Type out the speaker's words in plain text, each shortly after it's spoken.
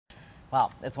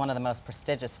Well, it's one of the most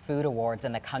prestigious food awards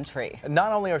in the country.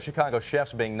 Not only are Chicago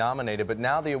chefs being nominated, but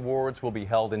now the awards will be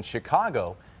held in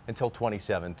Chicago until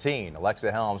 2017.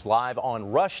 Alexa Helms live on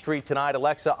Rush Street tonight.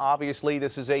 Alexa, obviously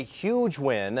this is a huge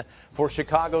win for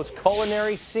Chicago's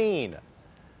culinary scene.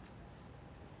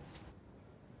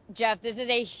 Jeff, this is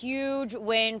a huge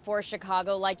win for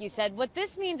Chicago. Like you said, what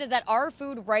this means is that our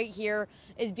food right here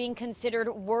is being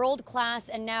considered world class,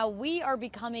 and now we are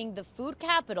becoming the food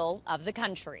capital of the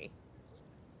country.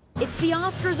 It's the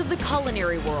Oscars of the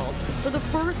culinary world. For the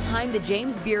first time, the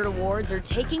James Beard Awards are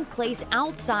taking place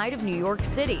outside of New York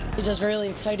City. It's just really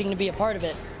exciting to be a part of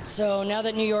it. So now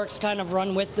that New York's kind of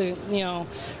run with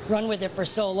it for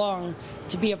so long,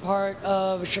 to be a part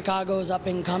of Chicago's up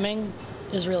and coming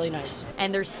is really nice.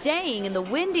 And they're staying in the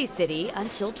Windy City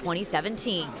until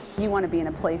 2017. You want to be in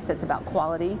a place that's about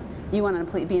quality. You want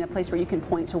to be in a place where you can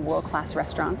point to world-class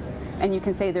restaurants, and you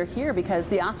can say they're here because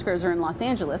the Oscars are in Los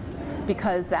Angeles,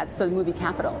 because that's the movie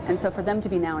capital. And so for them to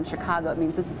be now in Chicago, it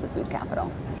means this is the food capital.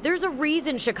 There's a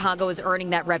reason Chicago is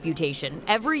earning that reputation.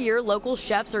 Every year, local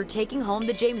chefs are taking home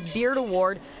the James Beard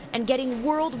Award and getting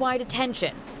worldwide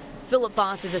attention. Philip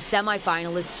Foss is a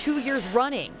semifinalist 2 years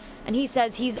running, and he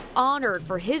says he's honored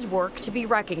for his work to be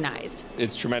recognized.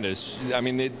 It's tremendous. I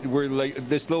mean, we're like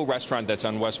this little restaurant that's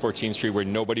on West 14th Street where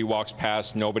nobody walks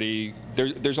past,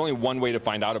 there's only one way to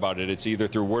find out about it. It's either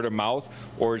through word of mouth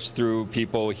or it's through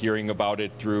people hearing about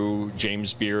it through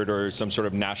James Beard or some sort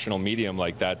of national medium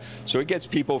like that. So it gets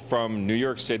people from New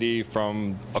York City,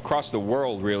 from across the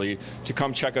world really, to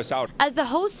come check us out. As the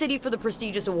host city for the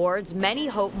prestigious awards, many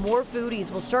hope more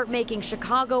foodies will start making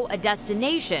Chicago a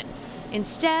destination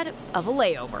instead of a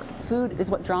layover. Food is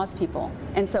what draws people.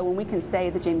 And so when we can say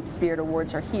the James Beard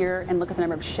Awards are here and look at the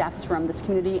number of chefs from this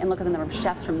community and look at the number of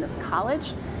chefs from this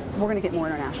college, we're going to get more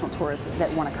international tourists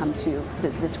that want to come to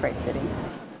this great city.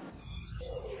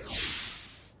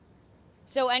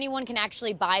 So anyone can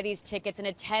actually buy these tickets and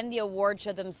attend the award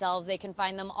show themselves. They can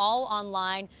find them all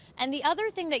online. And the other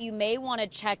thing that you may want to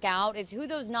check out is who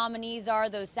those nominees are,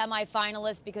 those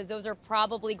semifinalists, because those are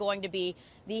probably going to be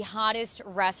the hottest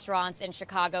restaurants in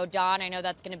Chicago. Don, I know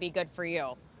that's going to be good for you.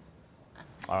 All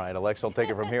right, Alexa, I'll take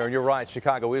it from here. And you're right,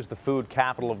 Chicago is the food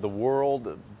capital of the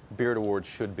world. Beard Awards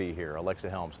should be here. Alexa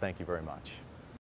Helms, thank you very much.